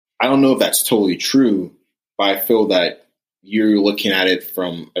I don't know if that's totally true, but I feel that you're looking at it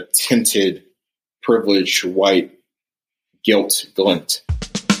from a tinted, privileged, white guilt glint.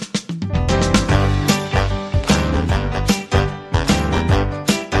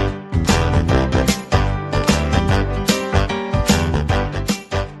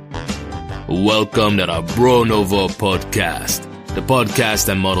 Welcome to the Bro Novo podcast, the podcast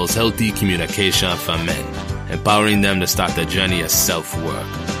that models healthy communication for men, empowering them to start the journey of self-work.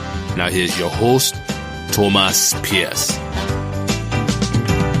 Now here's your host, Thomas Pierce.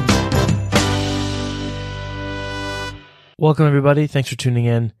 Welcome, everybody. Thanks for tuning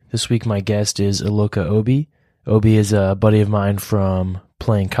in. This week, my guest is Iloka Obi. Obi is a buddy of mine from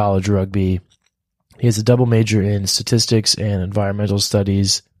playing college rugby. He has a double major in statistics and environmental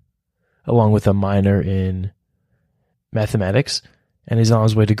studies, along with a minor in mathematics, and he's on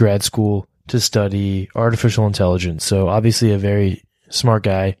his way to grad school to study artificial intelligence. So obviously a very smart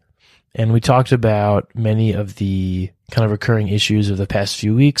guy. And we talked about many of the kind of recurring issues of the past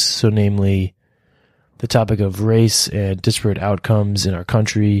few weeks. So namely the topic of race and disparate outcomes in our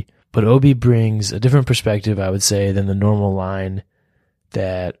country. But Obi brings a different perspective, I would say, than the normal line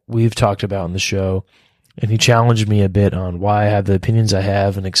that we've talked about in the show. And he challenged me a bit on why I have the opinions I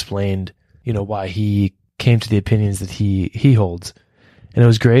have and explained, why he came to the opinions that he holds. And it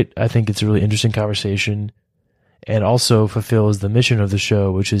was great. I think it's a really interesting conversation and also fulfills the mission of the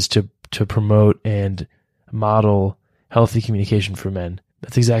show, which is to promote and model healthy communication for men.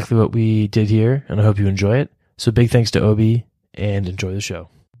 That's exactly what we did here, and I hope you enjoy it. So big thanks to Obi, and enjoy the show.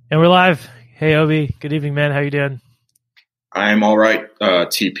 And we're live. Hey, Obi. Good evening, man. How you doing? I'm all right,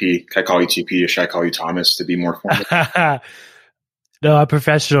 TP. Can I call you TP or should I call you Thomas to be more formal? No, I'm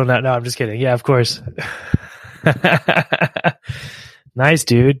professional now. No, I'm just kidding. Yeah, of course. Nice,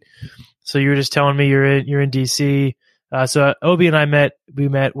 dude. So you were just telling me you're in DC. So Obi and I met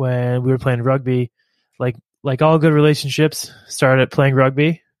when we were playing rugby. Like all good relationships, started playing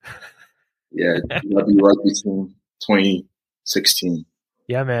rugby. Yeah, rugby team 2016.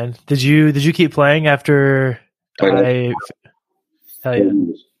 Yeah, man. Did you keep playing after? Hell yeah.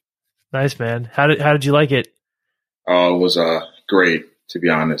 Nice, man. How did you like it? It was great, to be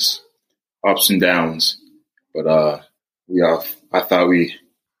honest. Ups and downs, but I thought we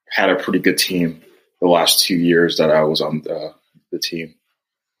had a pretty good team the last 2 years that I was on the team.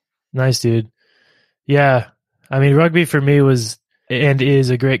 Nice, dude. Yeah, I mean, rugby for me was and is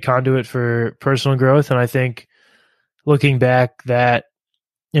a great conduit for personal growth, and I think looking back, that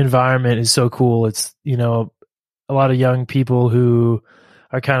environment is so cool. It's a lot of young people who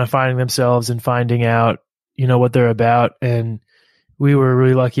are kind of finding themselves and finding out, what they're about. And we were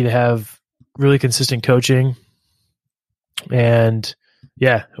really lucky to have really consistent coaching. And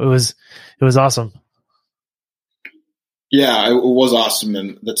yeah, it was awesome. Yeah, it was awesome.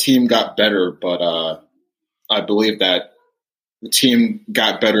 And the team got better, but I believe that the team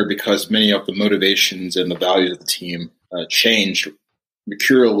got better because many of the motivations and the values of the team changed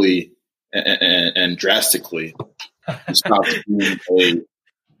mercurially and drastically. We stopped being a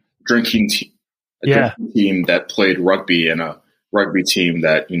drinking team. Drinking team that played rugby and a rugby team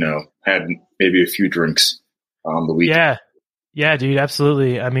that, had maybe a few drinks on the weekend. Yeah, dude,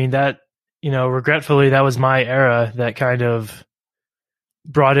 absolutely. I mean, that, regretfully, that was my era that kind of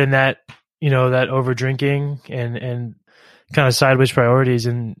brought in that, that over drinking and kind of sideways priorities.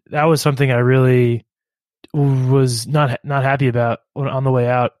 And that was something I really was not happy about on the way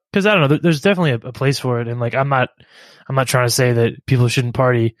out. Cause I don't know, there's definitely a place for it. And I'm not trying to say that people shouldn't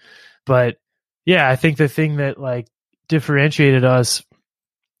party, but yeah, I think the thing that differentiated us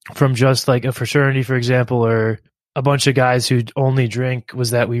from just a fraternity, for example, or a bunch of guys who only drink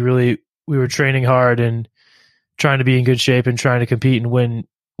was that we were training hard and trying to be in good shape and trying to compete and win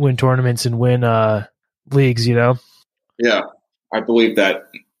tournaments and win leagues, Yeah, I believe that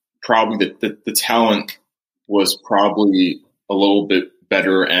probably the talent was probably a little bit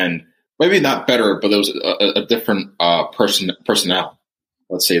better, and maybe not better, but there was a different personnel.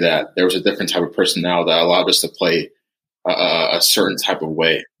 Let's say that there was a different type of personnel that allowed us to play a certain type of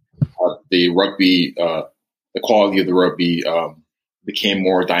way. The rugby, the quality of the rugby became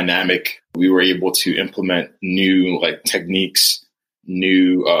more dynamic. We were able to implement new techniques,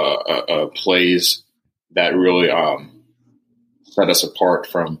 new plays that really set us apart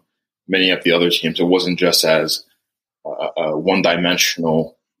from many of the other teams. It wasn't just as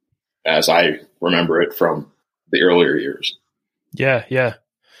one-dimensional as I remember it from the earlier years. Yeah.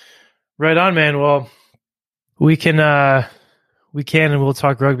 Right on, man. Well, we can and we'll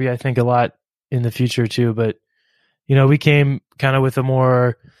talk rugby, I think, a lot in the future too. But, we came kind of with a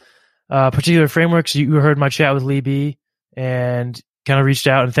more particular framework. So you heard my chat with Lee B, and kind of reached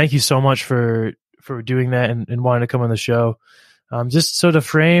out, and thank you so much for doing that and wanting to come on the show. Just so to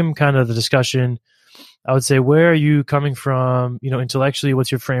frame kind of the discussion, I would say, where are you coming from, intellectually?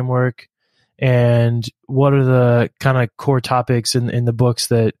 What's your framework, and what are the kind of core topics in the books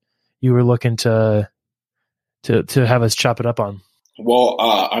that you were looking to have us chop it up on? Well,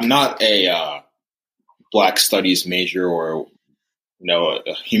 I'm not a Black Studies major or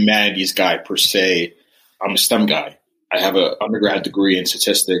a humanities guy per se. I'm a STEM guy. I have an undergrad degree in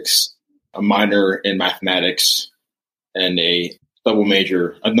statistics, a minor in mathematics, and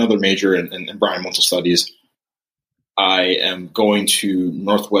another major in environmental studies. I am going to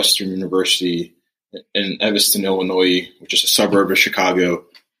Northwestern University in Evanston, Illinois, which is a suburb of Chicago,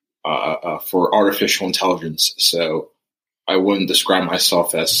 for artificial intelligence. So I wouldn't describe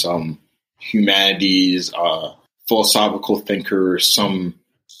myself as some humanities, philosophical thinker, some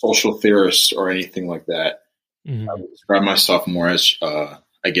social theorist, or anything like that. Mm-hmm. I would describe myself more as,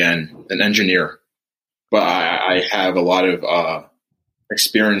 again, an engineer. But I have a lot of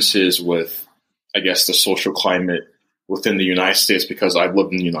experiences with, I guess, the social climate within the United States, because I've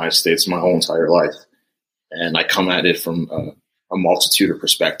lived in the United States my whole entire life. And I come at it from a multitude of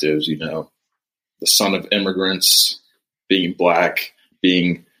perspectives, the son of immigrants, being Black,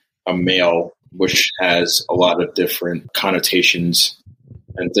 being a male, which has a lot of different connotations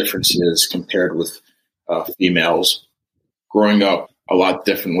and differences compared with females, growing up a lot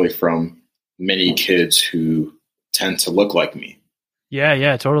differently from many kids who tend to look like me.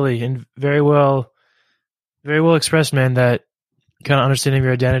 Yeah, totally. And very well expressed, man, that kind of understanding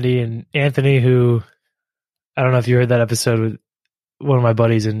your identity. And Anthony, who, I don't know if you heard that episode with one of my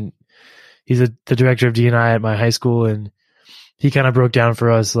buddies, and he's the director of D&I at my high school, and he kind of broke down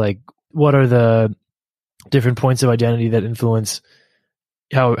for us, like, what are the different points of identity that influence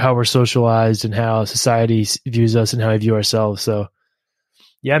how we're socialized and how society views us and how we view ourselves. So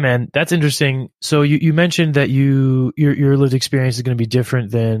yeah, man, that's interesting. So you mentioned that your lived experience is going to be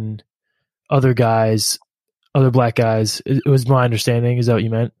different than other Black guys. It was my understanding. Is that what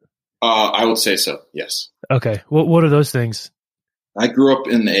you meant? I would say so. Yes. Okay. What are those things? I grew up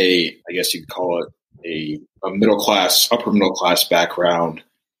in I guess you could call it a middle class, upper middle class background.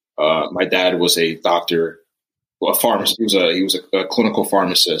 My dad was a doctor, a pharmacist. He was a clinical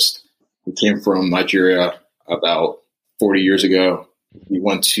pharmacist. He came from Nigeria about 40 years ago.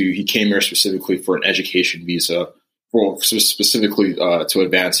 He came here specifically for an education visa, specifically to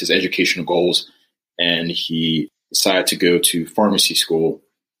advance his educational goals. And he decided to go to pharmacy school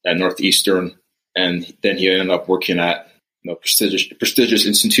at Northeastern. And then he ended up working at prestigious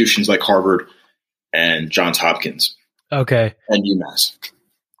institutions like Harvard and Johns Hopkins. Okay. And UMass.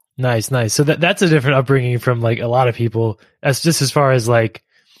 Nice. So that's a different upbringing from like a lot of people. That's just as far as like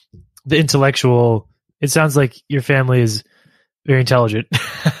the intellectual. It sounds like your family is very intelligent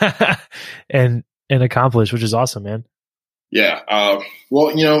and accomplished, which is awesome, man. Yeah.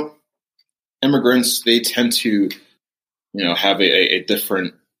 Well, immigrants, they tend to, have a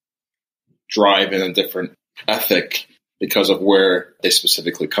different drive and a different ethic because of where they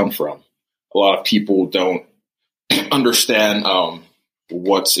specifically come from. A lot of people don't understand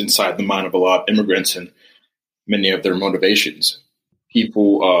what's inside the mind of a lot of immigrants and many of their motivations.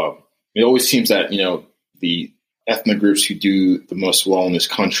 People, it always seems that, the ethnic groups who do the most well in this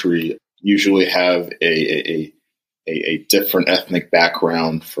country usually have a different ethnic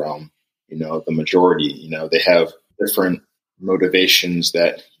background from, the majority. They have different motivations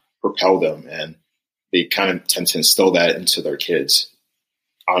that propel them, and they kind of tend to instill that into their kids.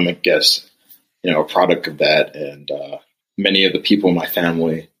 I'm, I guess, a product of that. And many of the people in my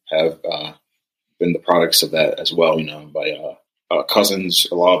family have been the products of that as well. My cousins,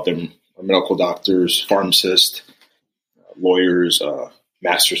 a lot of them are medical doctors, pharmacists, lawyers,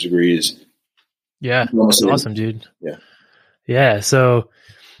 master's degrees. Yeah, that's awesome, dude. Yeah. So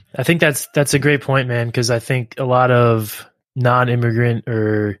I think that's a great point, man, because I think a lot of non-immigrant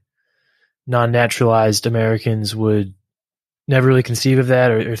or non-naturalized Americans would never really conceive of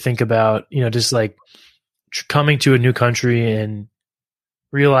that or think about, just like coming to a new country and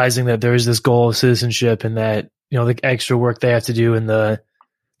realizing that there is this goal of citizenship and that, the extra work they have to do and the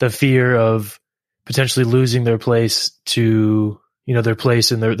fear of potentially losing their place to, their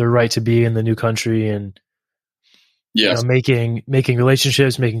place and their right to be in the new country, and yes, making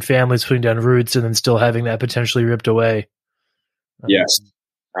relationships, making families, putting down roots, and then still having that potentially ripped away. Yes,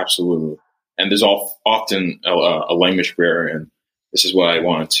 absolutely. And there's often a language barrier, and this is what I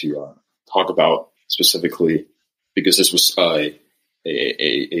wanted to talk about specifically, because this was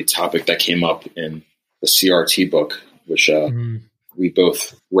a topic that came up in the CRT book, which we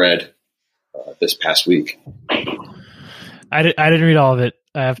both read this past week. I didn't read all of it.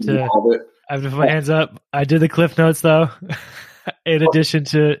 I have to put my hands up. I did the Cliff Notes though, in addition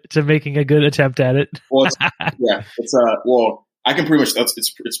to making a good attempt at it. Well, I can pretty much.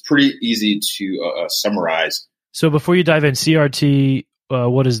 It's pretty easy to summarize. So before you dive in, CRT,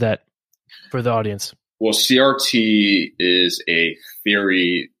 what is that for the audience? Well, CRT is a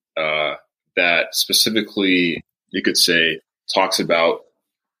theory that specifically, you could say, talks about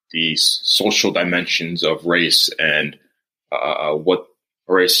the social dimensions of race and what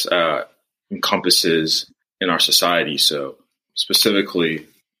race encompasses in our society. So specifically,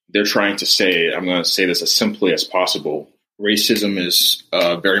 they're trying to say, I'm going to say this as simply as possible, racism is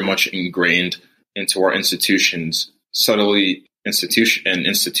very much ingrained into our institutions, subtly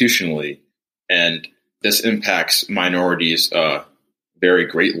institutionally, and this impacts minorities very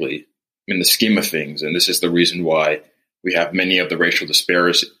greatly in the scheme of things. And this is the reason why we have many of the racial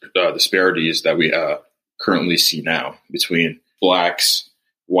disparities that we currently see now between blacks,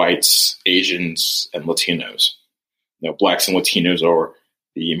 whites, Asians, and Latinos. Blacks and Latinos are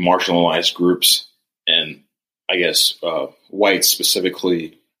the marginalized groups, and I guess whites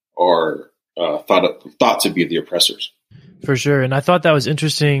specifically are thought to be the oppressors. For sure. And I thought that was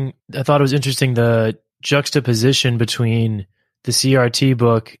interesting. I thought it was interesting the juxtaposition between the CRT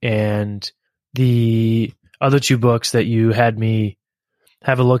book and the other two books that you had me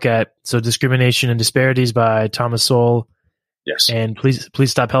have a look at. So Discrimination and Disparities by Thomas Sowell. Yes. And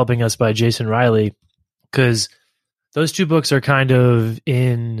Please Stop Helping Us by Jason Riley. Because those two books are kind of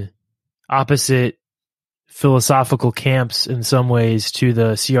in opposite philosophical camps in some ways to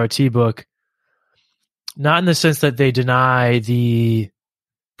the CRT book. Not in the sense that they deny the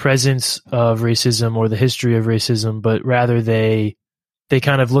presence of racism or the history of racism, but rather they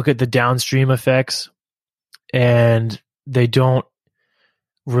kind of look at the downstream effects, and they don't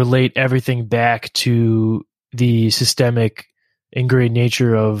relate everything back to the systemic ingrained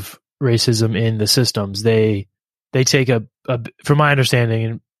nature of racism in the systems. They take a from my understanding,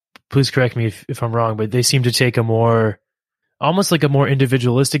 and please correct me if I'm wrong, but they seem to take almost like a more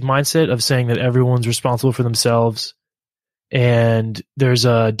individualistic mindset of saying that everyone's responsible for themselves, and there's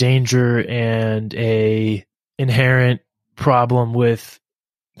a danger and a inherent problem with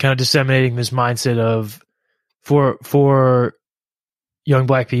kind of disseminating this mindset of for young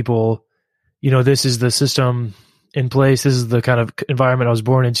black people, this is the system in place, this is the kind of environment I was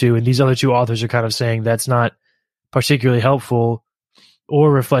born into, and these other two authors are kind of saying that's not particularly helpful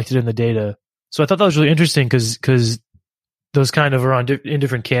or reflected in the data. So I thought that was really interesting because those kind of are in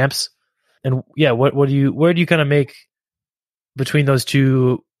different camps. And yeah, where do you kind of make between those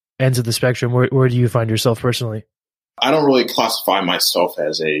two ends of the spectrum? Where do you find yourself personally? I don't really classify myself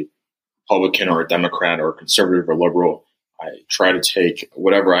as a Republican or a Democrat or a conservative or liberal. I try to take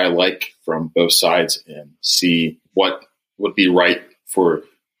whatever I like from both sides and see what would be right for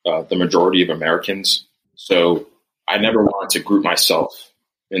the majority of Americans. So I never wanted to group myself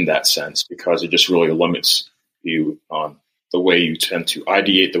in that sense, because it just really limits you on the way you tend to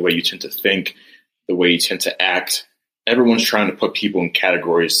ideate, the way you tend to think, the way you tend to act. Everyone's trying to put people in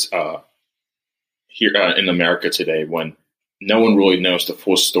categories here in America today, when no one really knows the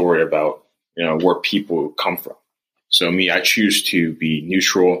full story about where people come from. So I choose to be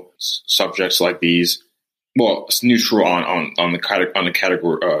neutral subjects like these. Well, it's neutral on the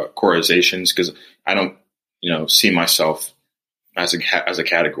categorizations, because I don't see myself as a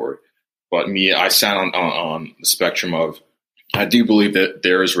category. But I sat on the spectrum of, I do believe that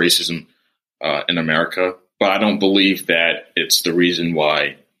there is racism in America, but I don't believe that it's the reason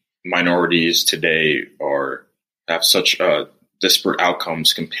why minorities today have such disparate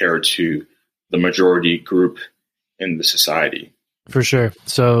outcomes compared to the majority group in the society. For sure.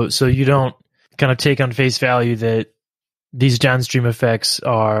 So you don't kind of take on face value that these downstream effects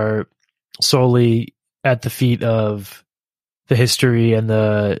are solely at the feet of the history and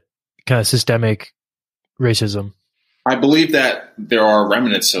the kind of systemic racism. I believe that there are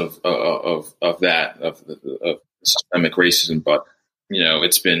remnants of systemic racism, but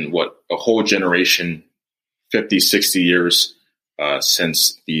it's been a whole generation, 50, 60 years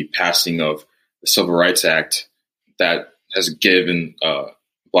since the passing of the Civil Rights Act, that has given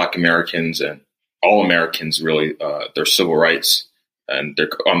Black Americans and all Americans really their civil rights and their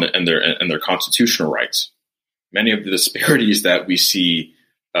constitutional rights. Many of the disparities that we see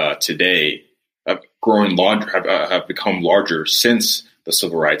today have become larger since the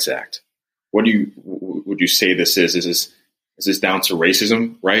Civil Rights Act. Would you say this is? Is this down to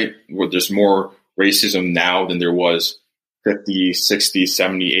racism, right? Where there's more racism now than there was 50, 60,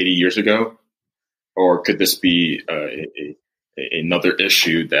 70, 80 years ago? Or could this be another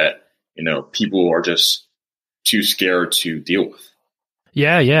issue that, people are just too scared to deal with.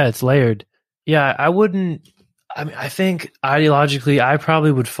 Yeah, it's layered. Yeah, I think ideologically, I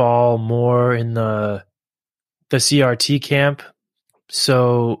probably would fall more in the CRT camp.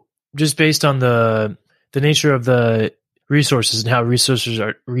 So just based on the nature of the resources and how resources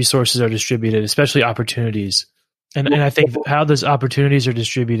are distributed, especially opportunities. And I think how those opportunities are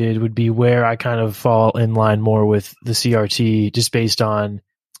distributed would be where I kind of fall in line more with the CRT, just based on,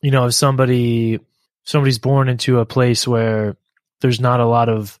 if somebody's born into a place where there's not a lot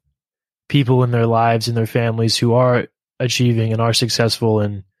of people in their lives and their families who are achieving and are successful,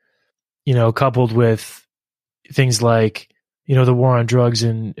 and, coupled with things like, the war on drugs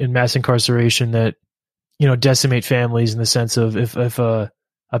and mass incarceration that, decimate families in the sense of if a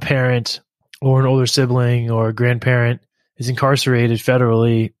parent or an older sibling or a grandparent is incarcerated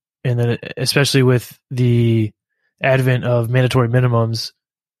federally, and then especially with the advent of mandatory minimums,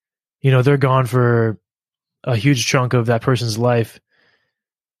 they're gone for a huge chunk of that person's life.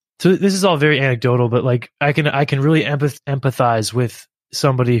 So this is all very anecdotal, but like I can really empathize with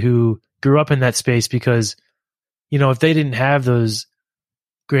somebody who grew up in that space, because, if they didn't have those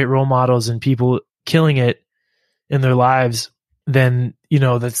great role models and people killing it in their lives, then,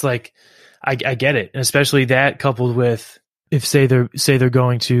 that's like, I get it. And especially that coupled with, if say they're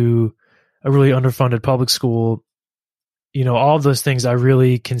going to a really underfunded public school, all of those things, I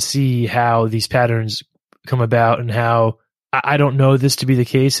really can see how these patterns come about, and how I don't know this to be the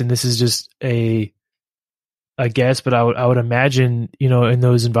case. And this is just a guess, but I would imagine, in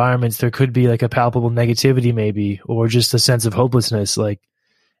those environments, there could be like a palpable negativity maybe, or just a sense of hopelessness.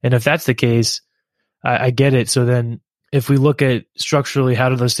 And if that's the case, I get it. So then if we look at structurally, how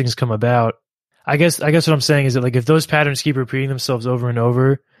do those things come about? I guess what I'm saying is that, like, if those patterns keep repeating themselves over and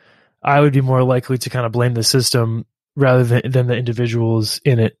over, I would be more likely to kind of blame the system rather than the individuals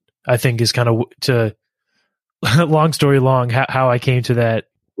in it. I think is kind of, to long story long, how I came to that.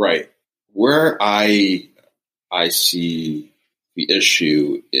 Right. Where I see the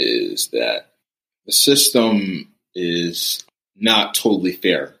issue is that the system is not totally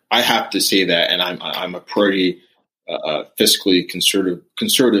fair. I have to say that, and I'm a pretty fiscally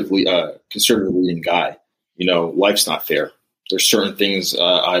conservatively leaning guy. Life's not fair. There's certain things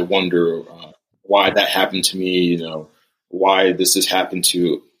I wonder why that happened to me. Why this has happened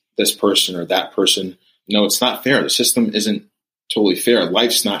to this person or that person. It's not fair. The system isn't totally fair.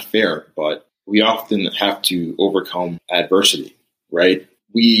 Life's not fair, but we often have to overcome adversity, right?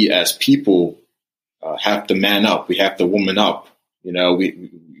 We as people have to man up. We have to woman up.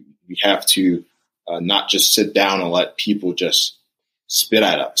 We have to not just sit down and let people just spit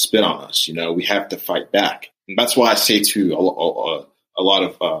on us. We have to fight back. And that's why I say to a lot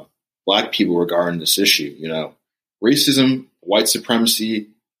of Black people regarding this issue, racism, white supremacy,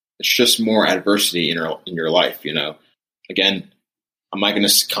 it's just more adversity in your life. Again, I'm not going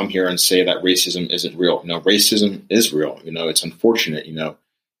to come here and say that racism isn't real. Racism is real. It's unfortunate.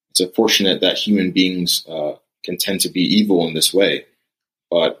 It's unfortunate that human beings can tend to be evil in this way,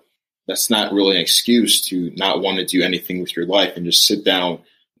 but that's not really an excuse to not want to do anything with your life and just sit down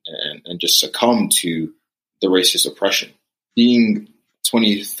and just succumb to the racist oppression. Being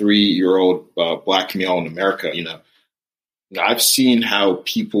 23-year-old Black male in America, I've seen how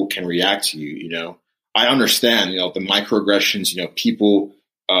people can react to you. I understand, the microaggressions, people,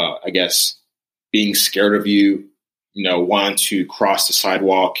 I guess, being scared of you, wanting to cross the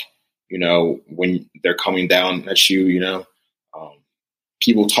sidewalk, when they're coming down at you,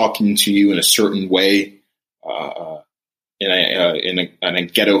 people talking to you in a certain way, in a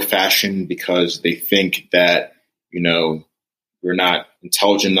ghetto fashion because they think that, you're not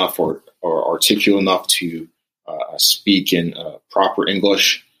intelligent enough or articulate enough to speak in proper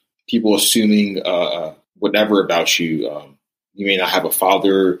English. People assuming whatever about you. You may not have a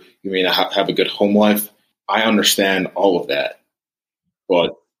father. You may not have a good home life. I understand all of that.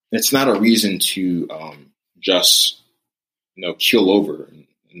 But it's not a reason to just, keel over and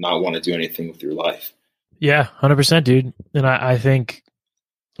not want to do anything with your life. Yeah, 100%, dude. And I think,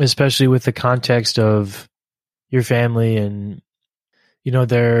 especially with the context of your family and,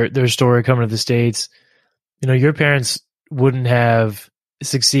 their story coming to the States, your parents wouldn't have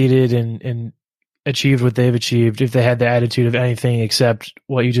succeeded and achieved what they've achieved if they had the attitude of anything except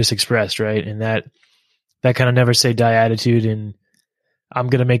what you just expressed, right? And that kind of never say die attitude, and I'm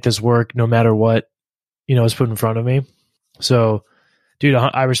going to make this work no matter what, is put in front of me. So, dude,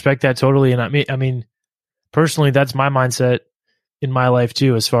 I respect that totally. And I mean, personally, that's my mindset in my life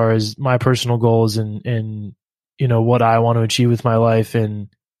too, as far as my personal goals and what I want to achieve with my life. And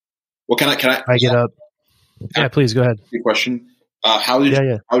well, can I get up? Yeah, please go ahead. Good question. How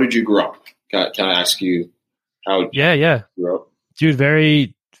did you grow up? Can I ask you How Yeah. grew up? Dude,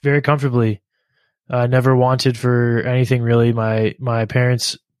 very, very comfortably. Never wanted for anything really. My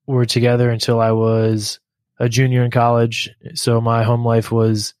parents were together until I was a junior in college, so my home life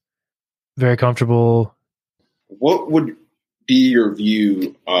was very comfortable. What would be your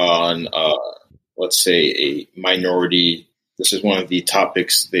view on, let's say, a minority? This is one of the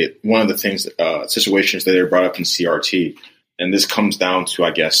topics one of the things, situations that are brought up in CRT, and this comes down to,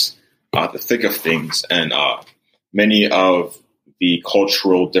 I guess, the thick of things and many of the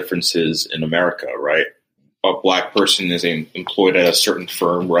cultural differences in America. Right, a black person is employed at a certain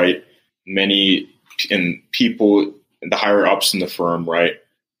firm. Right, many people, the higher ups in the firm, right,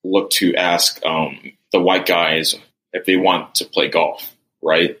 look to ask the white guys if they want to play golf,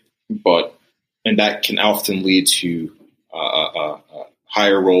 right? And that can often lead to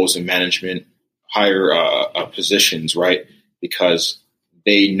higher roles in management, higher positions, right? Because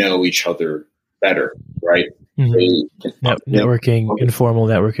they know each other better, right? Mm-hmm. Networking, informal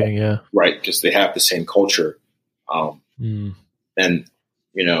networking, yeah. Right, because they have the same culture. And,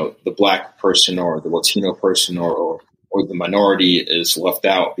 the black person or the Latino person or the minority is left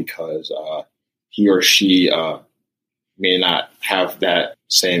out because he or she may not have that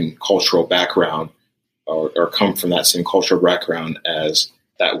same cultural background or come from that same cultural background as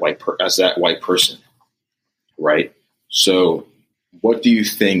that white person, right? So, what do you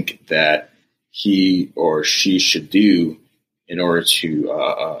think that he or she should do in order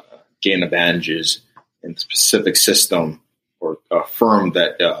to gain advantages in the specific system or firm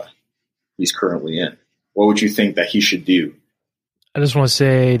that he's currently in? What would you think that he should do? I just want to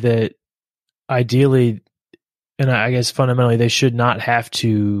say that ideally, and I guess fundamentally, they should not have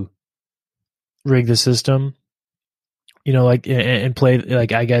to rig the system, and play.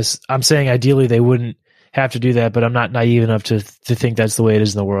 Like, I guess I'm saying ideally they wouldn't have to do that, but I'm not naive enough to think that's the way it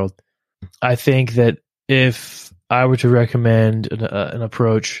is in the world. I think that if I were to recommend an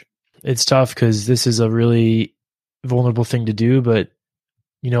approach, it's tough because this is a really vulnerable thing to do, but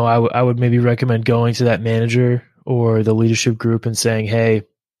I would maybe recommend going to that manager or the leadership group and saying, hey,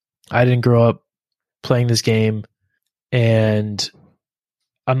 I didn't grow up playing this game and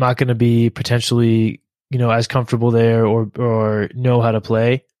I'm not going to be potentially, as comfortable there or know how to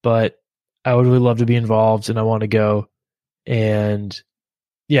play, but I would really love to be involved and I want to go. And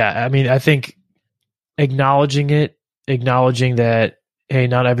yeah, I mean, I think acknowledging that, hey,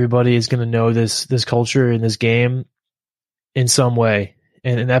 not everybody is going to know this culture in this game in some way.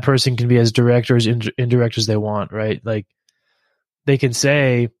 And that person can be as direct or as indirect as they want, right? Like they can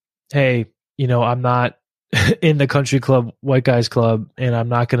say, hey, I'm not in the country club, white guys club, and I'm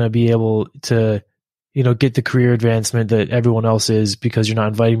not going to be able to, get the career advancement that everyone else is because you're not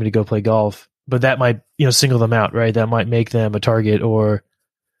inviting me to go play golf. But that might, single them out, right? That might make them a target or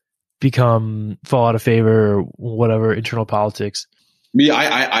fall out of favor or whatever, internal politics.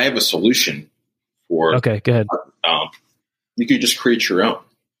 I have a solution for. Okay, go ahead. You could just create your own.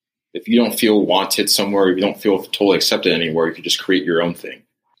 If you don't feel wanted somewhere, if you don't feel totally accepted anywhere, you could just create your own thing.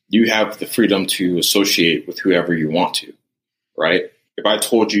 You have the freedom to associate with whoever you want to, right? If I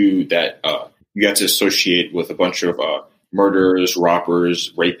told you that you got to associate with a bunch of murderers,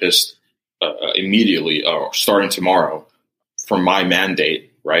 robbers, rapists immediately, starting tomorrow from my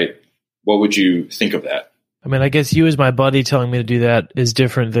mandate, right? What would you think of that? I mean, I guess you as my buddy telling me to do that is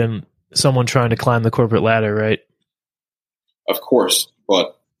different than someone trying to climb the corporate ladder, right? Of course,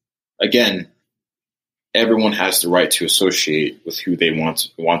 but again, everyone has the right to associate with who they want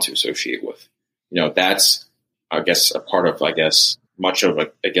to associate with. That's, I guess, a part of, much of,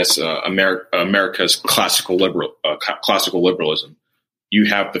 America's classical liberalism. You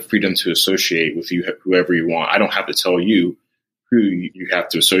have the freedom to associate with whoever you want. I don't have to tell you who you have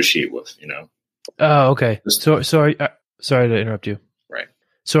to associate with. Oh, okay. So sorry to interrupt you. Right.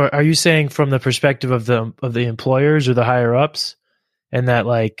 So are you saying from the perspective of the employers or the higher ups, and that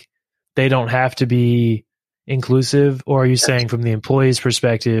like they don't have to be inclusive, or are you saying from the employee's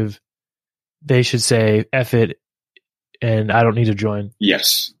perspective they should say F it and I don't need to join?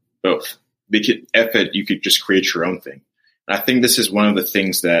 Yes, both. F it, you could just create your own thing. And I think this is one of the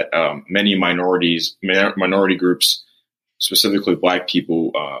things that many minority groups, specifically Black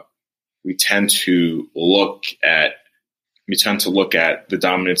people, we tend to look at the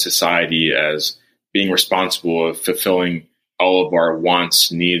dominant society as being responsible of fulfilling all of our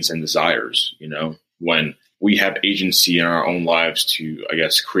wants, needs, and desires, when we have agency in our own lives to, I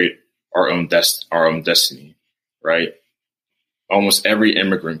guess, create our own destiny, right? Almost every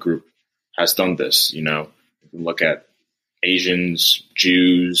immigrant group has done this, You can look at Asians,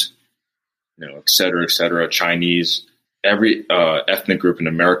 Jews, et cetera, Chinese. Every ethnic group in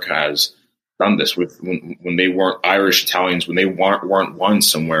America has done this with when they weren't Irish Italians, when they weren't one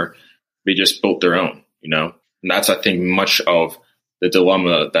somewhere, they just built their own, and that's, I think, much of the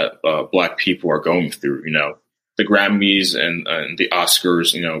dilemma that Black people are going through. The Grammys and the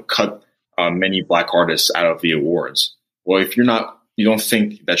Oscars, cut many Black artists out of the awards. Well, if you don't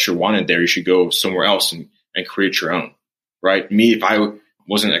think that you're wanted there, you should go somewhere else and create your own, right? Me, if I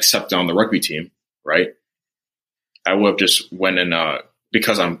wasn't accepted on the rugby team, right, I would have just went and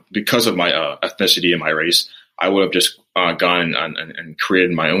because of my ethnicity and my race, I would have just gone and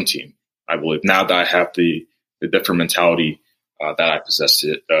created my own team. I believe now that I have the different mentality that I possess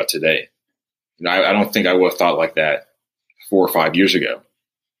today. I don't think I would have thought like that 4 or 5 years ago,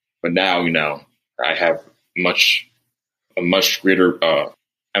 but now I have a much greater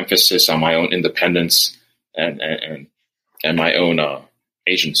emphasis on my own independence and my own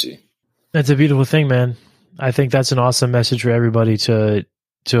agency. That's a beautiful thing, man. I think that's an awesome message for everybody to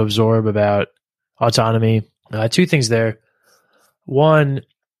absorb about autonomy. 2 things there. One,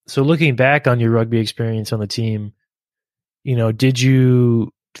 so looking back on your rugby experience on the team, did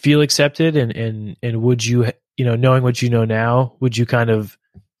you feel accepted and would you, knowing what you know now, would you kind of,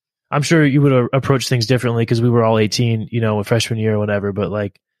 I'm sure you would approach things differently because we were all 18, freshman year or whatever, but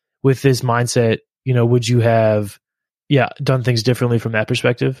like with this mindset, would you have, done things differently from that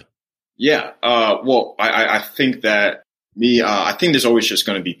perspective? Yeah. Well, I think that I think there's always just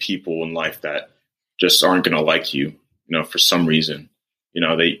going to be people in life that just aren't going to like you, for some reason.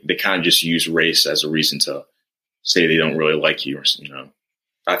 They kind of just use race as a reason to say they don't really like you.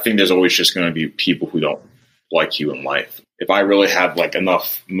 I think there's always just going to be people who don't like you in life. If I really had like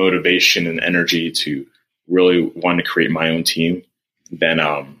enough motivation and energy to really want to create my own team, then,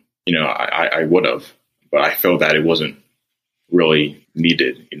 I would have, but I felt that it wasn't really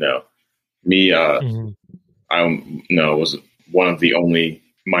needed, Me, I was one of the only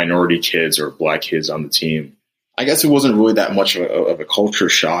minority kids or Black kids on the team. I guess it wasn't really that much of a culture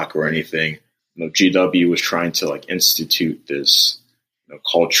shock or anything. GW was trying to like institute this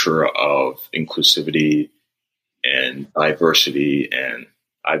culture of inclusivity and diversity, and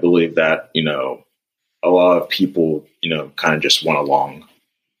I believe that a lot of people kind of just went along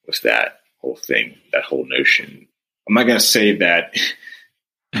with that whole thing, that whole notion. I'm not going to say that.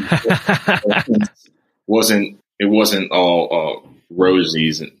 It wasn't all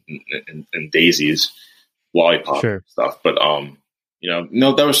rosies and daisies, lollipop stuff, but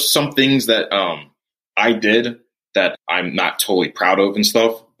there was some things that I did that I'm not totally proud of and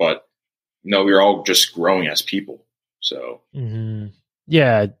stuff, but we were all just growing as people. So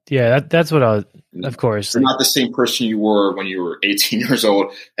that's what I was. Of course, you're not the same person you were when you were 18 years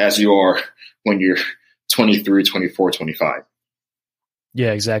old as you are when you're 23, 24, 25.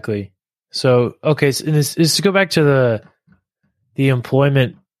 Yeah, exactly. So, okay, so this is to go back to the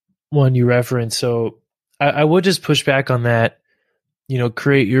employment one you referenced. So I would just push back on that,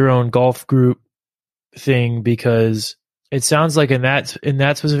 create your own golf group thing, because it sounds like in that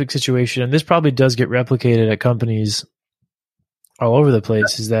specific situation, and this probably does get replicated at companies all over the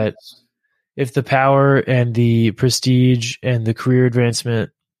place, is that if the power and the prestige and the career advancement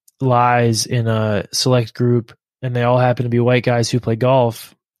lies in a select group, and they all happen to be white guys who play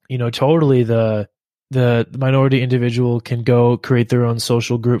golf, totally the minority individual can go create their own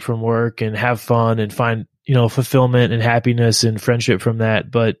social group from work and have fun and find, fulfillment and happiness and friendship from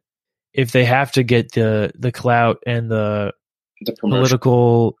that. But if they have to get the clout and the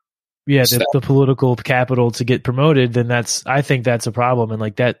political, the political capital to get promoted, then I think that's a problem. And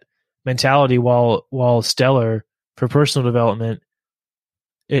like that mentality, while stellar for personal development,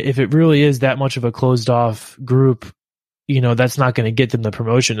 if it really is that much of a closed off group, that's not going to get them the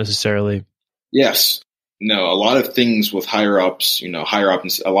promotion necessarily. Yes. No, a lot of things with higher ups, a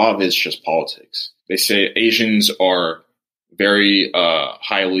lot of it's just politics. They say Asians are very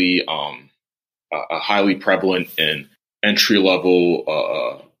highly prevalent in entry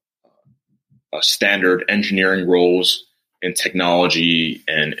level standard engineering roles in technology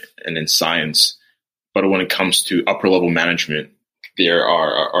and in science, but when it comes to upper level management, they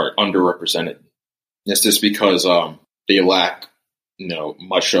are underrepresented. It's just because they lack,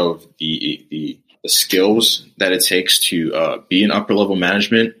 much of the skills that it takes to be in upper level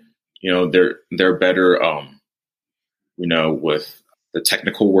management. They're better, with the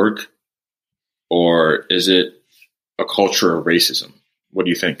technical work, or is it a culture of racism? What do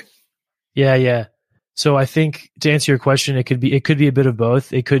you think? Yeah. So I think to answer your question, it could be a bit of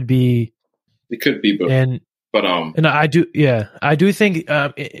both. It could be both. And I do think,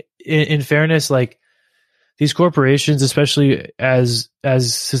 in fairness, like these corporations, especially as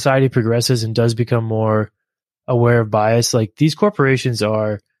society progresses and does become more aware of bias, like these corporations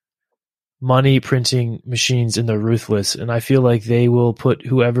are money printing machines and they're ruthless. And I feel like they will put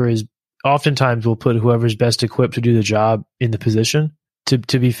oftentimes will put whoever's best equipped to do the job in the position.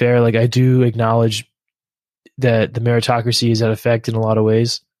 To be fair, like I do acknowledge that the meritocracy is at effect in a lot of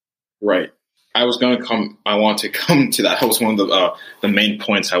ways. Right. I want to come to that. That was one of the main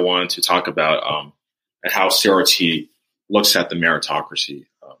points I wanted to talk about, and how CRT looks at the meritocracy.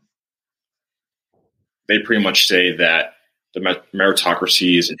 They pretty much say that the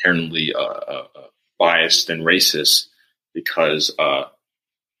meritocracy is inherently biased and racist because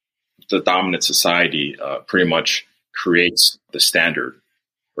the dominant society pretty much creates the standard,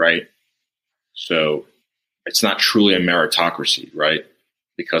 right? So it's not truly a meritocracy, right?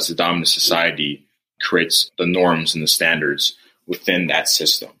 Because the dominant society creates the norms and the standards within that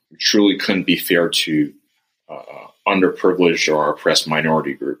system. It truly couldn't be fair to underprivileged or oppressed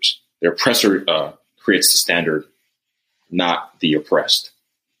minority groups. The oppressor creates the standard, not the oppressed.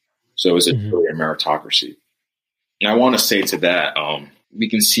 So is it really a meritocracy? And I want to say to that, we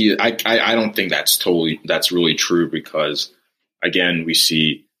can see, I don't think that's really true because, again, we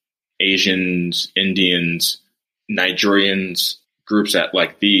see Asians, Indians, Nigerians, groups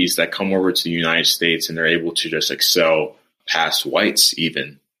like these that come over to the United States and they're able to just excel past whites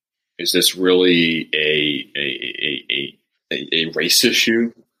even. Is this really a race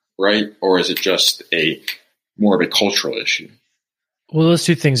issue, right? Or is it just more of a cultural issue? Well, those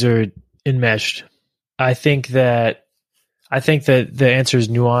two things are enmeshed. I think that the answer is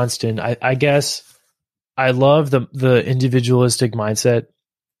nuanced, and I guess I love the individualistic mindset.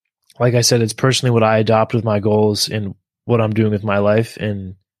 Like I said, it's personally what I adopt with my goals and what I'm doing with my life.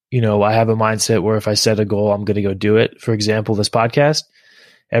 And, I have a mindset where if I set a goal, I'm going to go do it. For example, this podcast,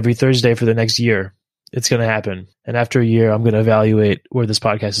 every Thursday for the next year, it's going to happen. And after a year, I'm going to evaluate where this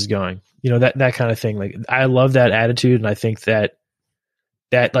podcast is going. That kind of thing. Like, I love that attitude. And I think that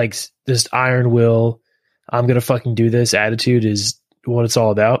like this iron will, I'm going to fucking do this attitude is what it's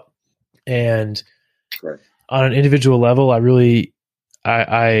all about. And right. On an individual level,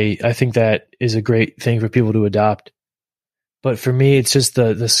 I think that is a great thing for people to adopt. But for me, it's just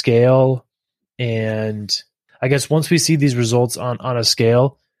the scale. And I guess once we see these results on a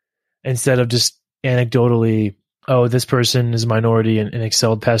scale, instead of just anecdotally, oh, this person is a minority and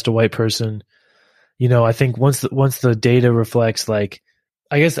excelled past a white person, I think once the data reflects, like,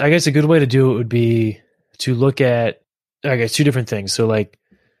 I guess a good way to do it would be to look at, I guess, two different things. So like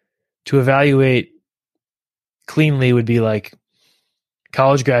to evaluate cleanly would be like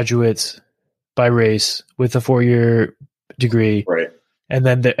college graduates by race with a 4-year degree, right? And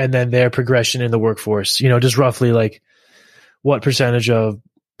then their progression in the workforce. Just roughly like what percentage of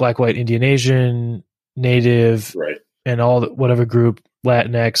Black, White, Indian, Asian, Native, right, and all whatever group,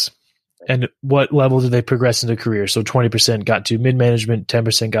 Latinx, and what level did they progress into career? So 20% got to mid management,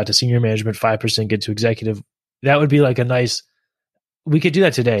 10% got to senior management, 5% get to executive. That would be like a nice. We could do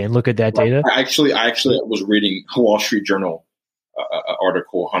that today and look at that data. I actually was reading a Wall Street Journal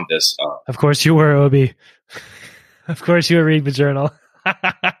article on this. Of course you were, Obi. Of course you were reading the journal.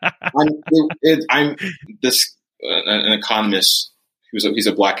 I'm an economist. He's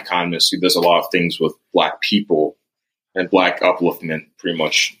a Black economist who does a lot of things with Black people, and Black Upliftment pretty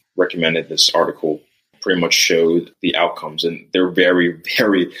much recommended this article. Pretty much showed the outcomes, and they're very,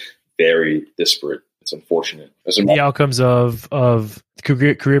 very, very disparate. It's unfortunate. The outcomes of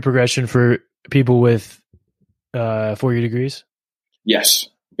career progression for people with 4-year degrees. Yes,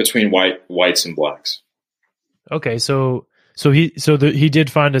 between whites and blacks. Okay, so he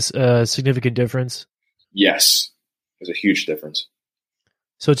did find a significant difference. Yes, there's a huge difference.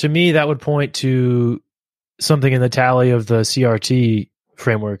 So to me, that would point to something in the tally of the CRT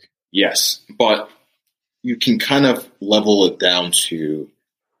framework. Yes, but you can kind of level it down to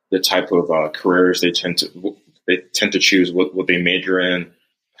the type of careers they tend to choose, what they major in,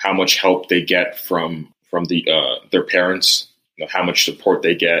 how much help they get from their parents, how much support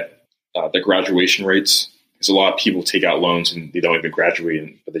they get, the graduation rates. Because a lot of people take out loans and they don't even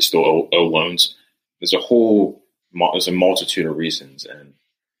graduate, but they still owe loans. There's a multitude of reasons, and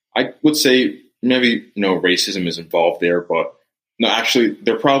I would say maybe racism is involved there, but no, actually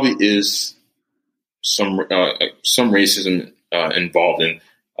there probably is some racism involved in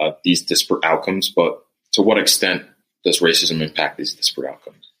these disparate outcomes. But to what extent does racism impact these disparate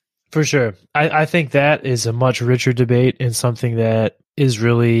outcomes? For sure, I think that is a much richer debate and something that is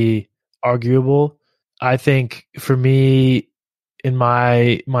really arguable. I think for me, in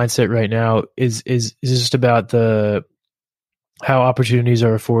my mindset right now, is just about how opportunities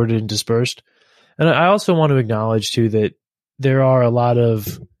are afforded and dispersed. And I also want to acknowledge too that there are a lot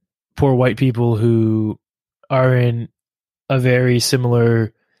of poor white people who are in a very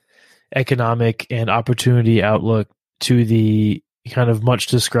similar economic and opportunity outlook to the kind of much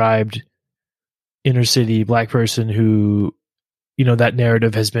described inner city black person who, that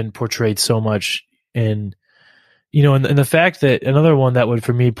narrative has been portrayed so much. And, and the fact that another one that would,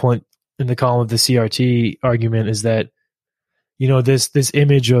 for me, point in the column of the CRT argument is that, this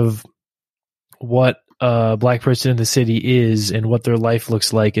image of what a black person in the city is and what their life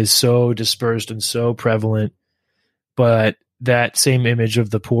looks like is so dispersed and so prevalent, but that same image of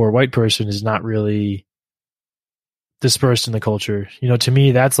the poor white person is not really dispersed in the culture. To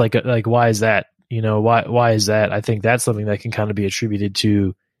me, that's like why is that? Why is that? I think that's something that can kind of be attributed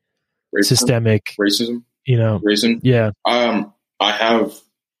to systemic racism. Reason. Yeah. I have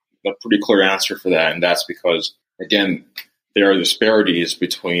a pretty clear answer for that, and that's because, again, there are disparities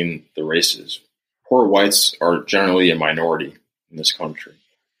between the races. Poor whites are generally a minority in this country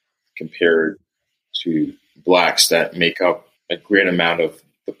compared to blacks that make up a great amount of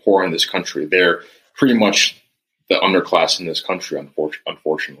the poor in this country. They're pretty much the underclass in this country,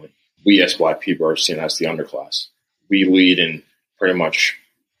 unfortunately. We as black people are seen as the underclass. We lead in pretty much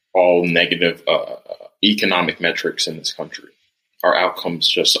all negative economic metrics in this country. Our outcomes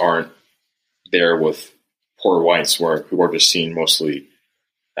just aren't there with poor whites who are just seen mostly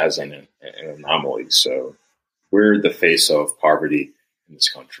as an anomaly. So we're the face of poverty in this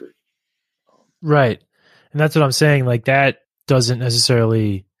country. Right. And that's what I'm saying. Like, that doesn't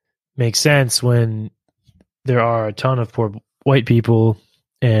necessarily make sense when there are a ton of poor white people,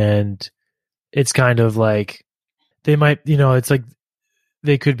 and it's kind of like they might, it's like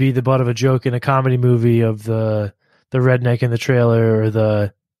they could be the butt of a joke in a comedy movie of the redneck in the trailer, or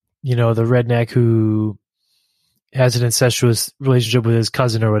the redneck who has an incestuous relationship with his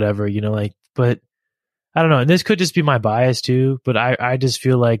cousin or whatever, but I don't know. And this could just be my bias too, but I just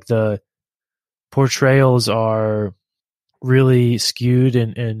feel like the portrayals are really skewed,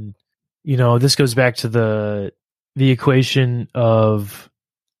 and this goes back to the equation of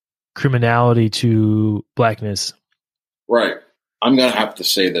criminality to blackness. Right. I'm going to have to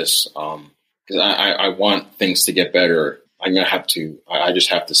say this because I want things to get better. I just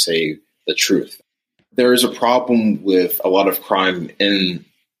have to say the truth. There is a problem with a lot of crime in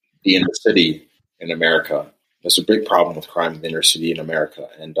the inner city in America. There's a big problem with crime in the inner city in America.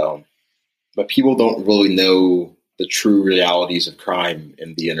 And but people don't really know the true realities of crime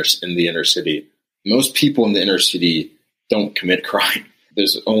in the inner city. Most people in the inner city don't commit crime.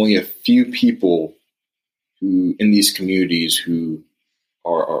 There's only a few people who in these communities who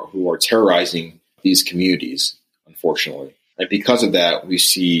are terrorizing these communities, unfortunately. And because of that, we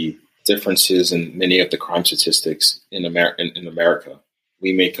see differences in many of the crime statistics in America.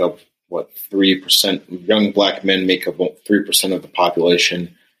 We make up 3%. Young black men make up 3% of the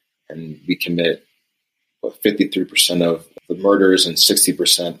population, and we commit 53% of the murders and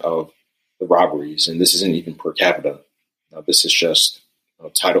 60% of the robberies. And this isn't even per capita. This is just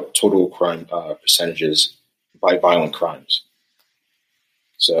total crime percentages by violent crimes.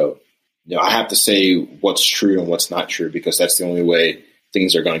 So, I have to say what's true and what's not true, because that's the only way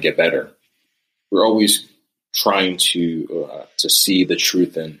things are going to get better. We're always trying to see the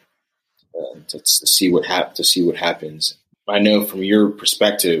truth and to see what happens. I know from your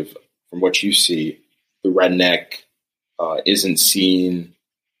perspective, from what you see, the redneck isn't seen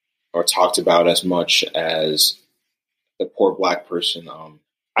or talked about as much as the poor black person.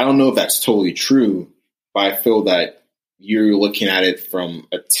 I don't know if that's totally true, but I feel that you're looking at it from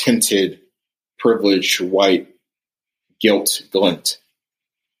a tinted, privileged, white guilt glint.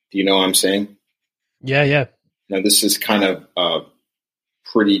 Do you know what I'm saying? Yeah. Now, this is kind of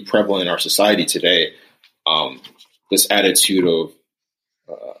pretty prevalent in our society today. This attitude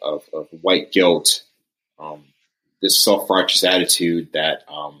of white guilt, this self-righteous attitude that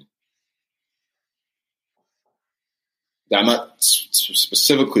I'm not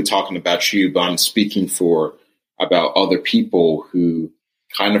specifically talking about you, but I'm speaking about other people who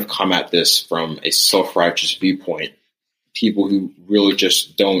kind of come at this from a self-righteous viewpoint. People who really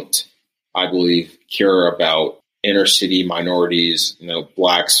just don't, I believe, care about inner city minorities,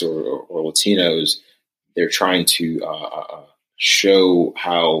 blacks or Latinos. They're trying to show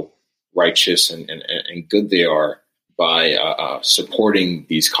how righteous and good they are by supporting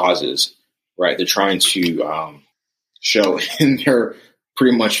these causes, right? They're trying to show in their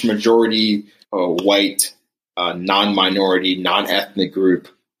pretty much majority white, non-minority, non-ethnic group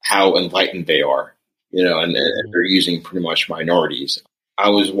how enlightened they are, and they're using pretty much minorities. I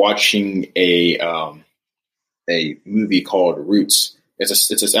was watching a movie called Roots.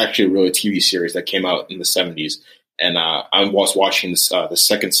 It's actually a really TV series that came out in the 70s, and I was watching the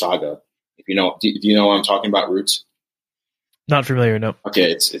second saga. If do you know what I'm talking about, Roots? Not familiar, no.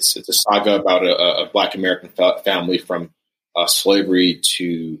 Okay, it's a saga about a Black American family from slavery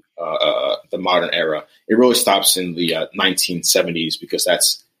to the modern era. It really stops in the 1970s because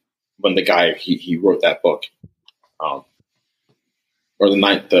that's when the guy he wrote that book, or the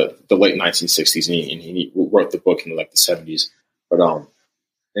late 1960s, and he wrote the book in like the 70s. But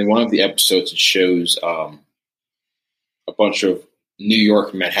in one of the episodes, it shows a bunch of New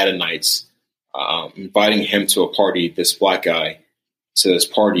York Manhattanites inviting him to a party. This black guy to this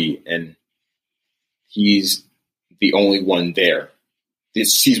party, and he's the only one there.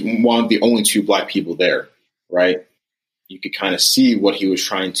 He's one of the only two black people there, right? You could kind of see what he was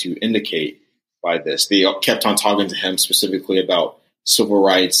trying to indicate by this. They kept on talking to him specifically about civil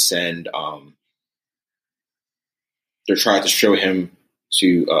rights, and they're trying to show him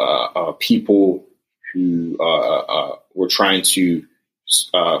to people who were trying to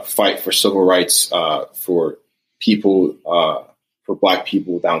fight for civil rights for people, for black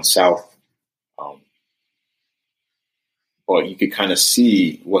people down south. But you could kind of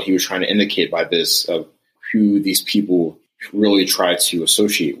see what he was trying to indicate by this, of who these people really try to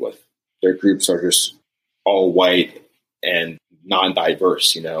associate with. Their groups are just all white and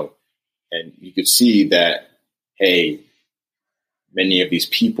non-diverse, and you could see that, hey, many of these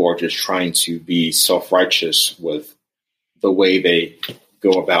people are just trying to be self-righteous with the way they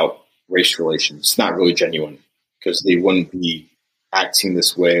go about race relations. It's not really genuine, because they wouldn't be acting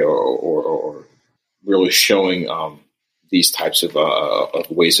this way or really showing these types of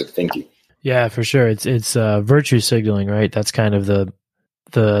ways of thinking. Yeah, for sure. It's virtue signaling, right? That's kind of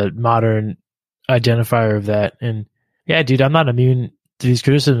the modern identifier of that. And yeah, dude, I'm not immune to these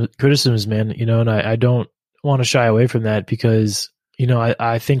criticisms, man. And I don't want to shy away from that, because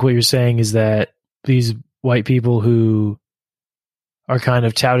I think what you're saying is that these white people who are kind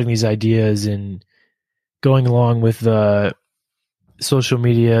of touting these ideas and going along with the social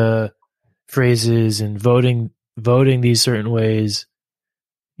media phrases and voting these certain ways,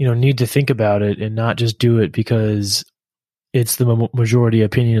 need to think about it and not just do it because it's the majority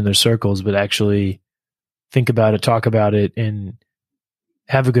opinion in their circles, but actually think about it, talk about it, and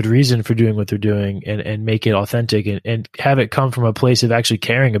have a good reason for doing what they're doing, and make it authentic, and have it come from a place of actually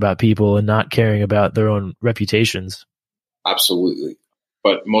caring about people and not caring about their own reputations. Absolutely.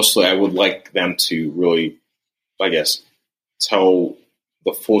 But mostly I would like them to really, I guess, tell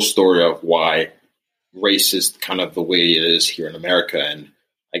the full story of why race is kind of the way it is here in America. And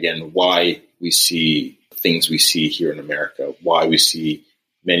again, why we see things we see here in America, why we see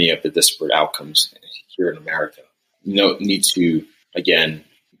many of the disparate outcomes here in America. You don't need to, again,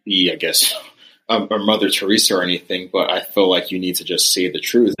 be, I guess, a Mother Teresa or anything, but I feel like you need to just say the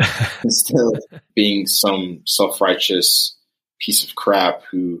truth instead of being some self-righteous piece of crap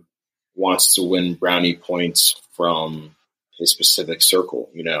who wants to win brownie points from his specific circle.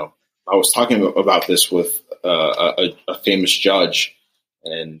 I was talking about this with a famous judge,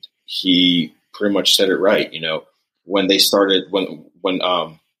 and he pretty much said it right. When he started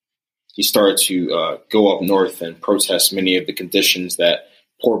to go up north and protest many of the conditions that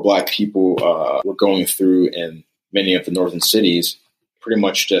poor black people were going through in many of the northern cities, pretty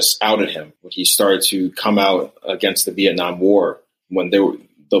much just outed him. When he started to come out against the Vietnam War, when the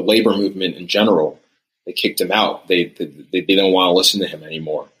labor movement in general, they kicked him out. They didn't want to listen to him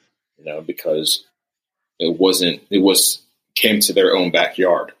anymore, because it came to their own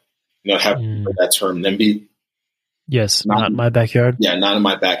backyard. Have that term NIMBY? Yes, not in my backyard. Yeah, not in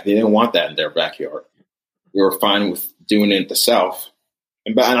my back. They didn't want that in their backyard. They were fine with doing it in the South.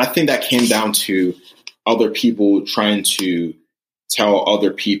 And I think that came down to other people trying to tell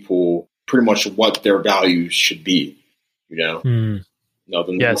other people pretty much what their values should be. The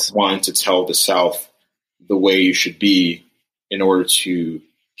Yes. North wanting to tell the South the way you should be in order to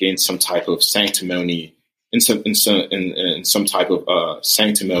gain some type of sanctimony, in some type of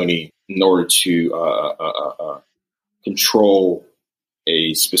sanctimony, in order to control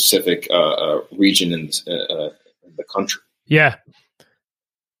a specific region in the country. Yeah.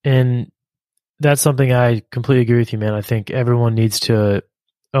 And that's something I completely agree with you, man. I think everyone needs to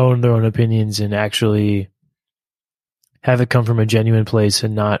own their own opinions and actually have it come from a genuine place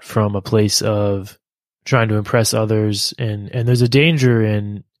and not from a place of trying to impress others. And there's a danger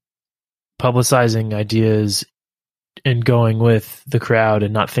in publicizing ideas and going with the crowd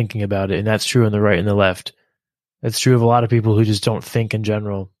and not thinking about it. And that's true on the right and the left. That's true of a lot of people who just don't think in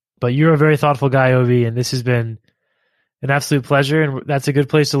general. But you're a very thoughtful guy, Obi, and this has been an absolute pleasure. And that's a good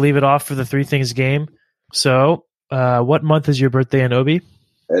place to leave it off for the Three Things game. So, what month is your birthday in, Obi?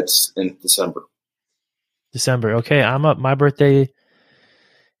 It's in December. December. Okay, I'm up. My birthday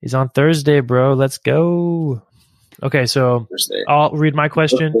is on Thursday, bro. Let's go. Okay, so Thursday. I'll read my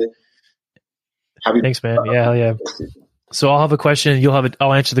question. Happy Thanks, man. Yeah, hell yeah. So I'll have a question.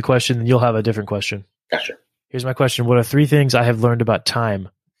 I'll answer the question, and you'll have a different question. Gotcha. Here's my question. What are 3 things I have learned about time?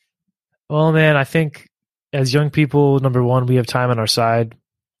 Well, man, I think as young people, number one, we have time on our side.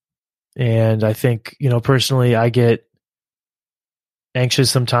 And I think, personally, I get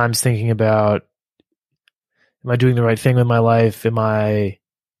anxious sometimes thinking about, am I doing the right thing with my life? Am I,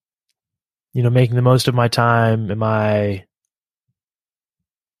 making the most of my time? Am I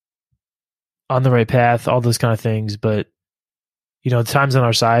on the right path? All those kind of things. But, the time's on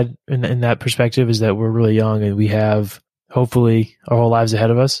our side in that perspective is that we're really young and we have hopefully our whole lives ahead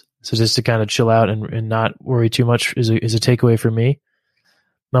of us. So just to kind of chill out and not worry too much is a takeaway for me.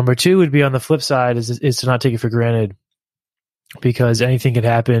 Number 2 would be on the flip side is to not take it for granted, because anything can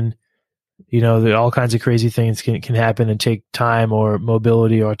happen. All kinds of crazy things can happen and take time or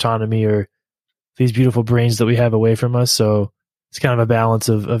mobility or autonomy or these beautiful brains that we have away from us. So it's kind of a balance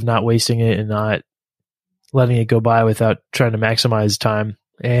of not wasting it and not letting it go by without trying to maximize time.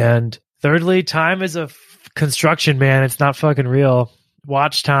 And thirdly, time is a construction, man. It's not fucking real.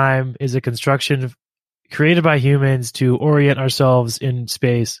 Watch time is a construction created by humans to orient ourselves in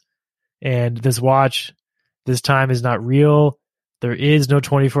space. And this time is not real. There is no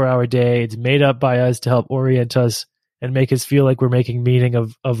 24-hour day. It's made up by us to help orient us and make us feel like we're making meaning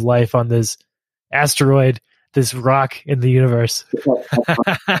of life on this asteroid, this rock in the universe.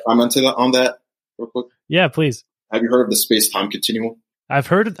 Comment on that real quick. Yeah, please. Have you heard of the space-time continuum? I've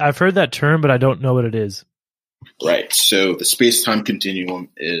heard that term, but I don't know what it is. Right. So the space-time continuum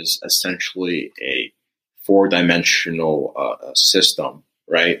is essentially a 4-dimensional system,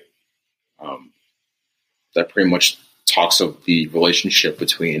 right? That pretty much talks of the relationship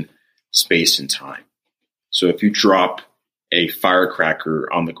between space and time. So if you drop a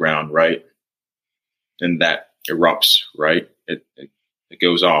firecracker on the ground, right, then that erupts, right? It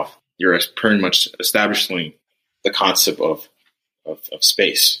goes off. You're pretty much establishing the concept of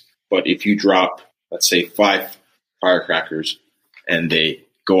space. But if you drop, let's say, 5 firecrackers and they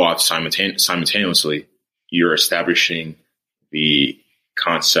go off simultaneously, you're establishing the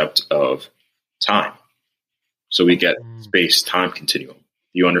concept of time. So we get space-time continuum.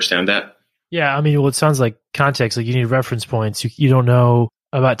 You understand that? Yeah, I mean, well, it sounds like context. Like you need reference points. You don't know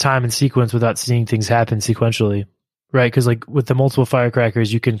about time and sequence without seeing things happen sequentially, right? Because like with the multiple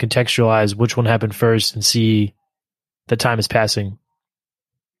firecrackers, you can contextualize which one happened first and see that time is passing.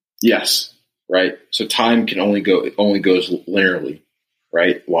 Yes, right. So time can only goes linearly,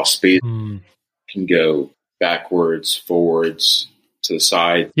 right? While space can go backwards, forwards, to the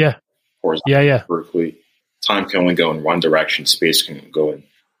side, horizontally, vertically. Time can only go in one direction. Space can go in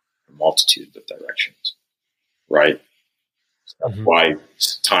a multitude of directions, right? So that's why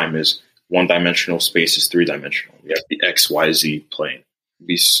time is 1-dimensional, space is 3-dimensional. We have the X, Y, Z plane.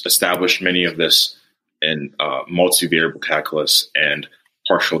 We established many of this in multivariable calculus and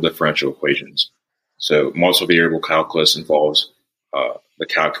partial differential equations. So multivariable calculus involves the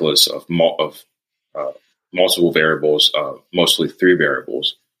calculus of multiple variables, mostly 3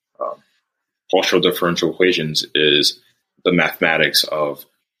 variables. Partial differential equations is the mathematics of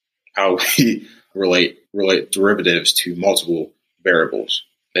how we relate derivatives to multiple variables.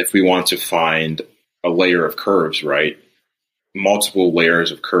 If we want to find a layer of curves, right, multiple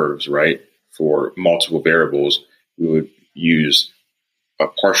layers of curves, right, for multiple variables, we would use a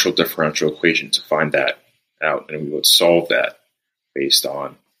partial differential equation to find that out, and we would solve that based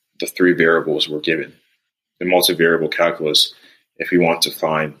on the 3 variables we're given. In multivariable calculus, if we want to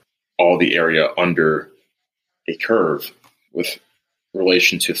find all the area under a curve with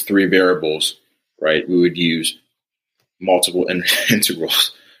relation to 3 variables, right, we would use multiple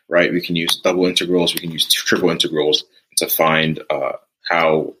integrals, right? We can use double integrals, we can use triple integrals to find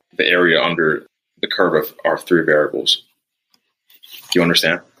how the area under the curve of our 3 variables. Do you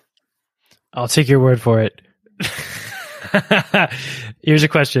understand? I'll take your word for it. Here's a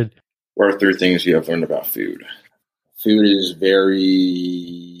question. What are 3 things you have learned about food? Food is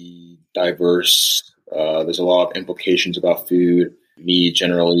very diverse. There's a lot of implications about food. Me,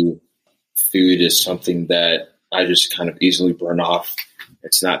 generally, food is something that I just kind of easily burn off.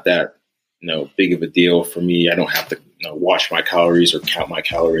 It's not that big of a deal for me. I don't have to watch my calories or count my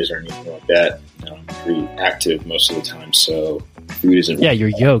calories or anything like that. I'm pretty active most of the time, so food isn't. Yeah, you're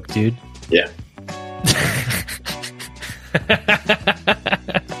yoked, dude. Yeah.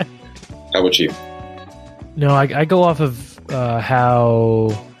 How about you? No, I go off of how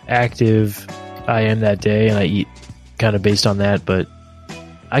active I am that day, and I eat kind of based on that. But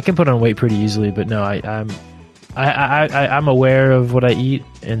I can put on weight pretty easily. But no, I'm aware of what I eat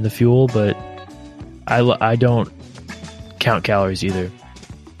and the fuel, but I don't count calories either.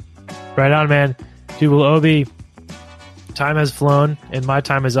 Right on, man. Dude, well, Obi, time has flown and my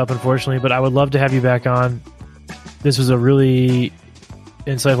time is up, unfortunately, but I would love to have you back on. This was a really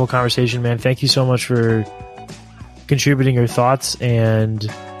insightful conversation, man. Thank you so much for contributing your thoughts, and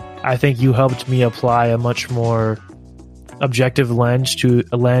I think you helped me apply a much more objective lens to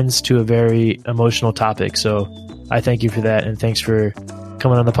a very emotional topic. So I thank you for that, and thanks for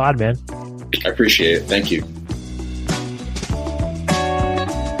coming on the pod, man. I appreciate it. Thank you.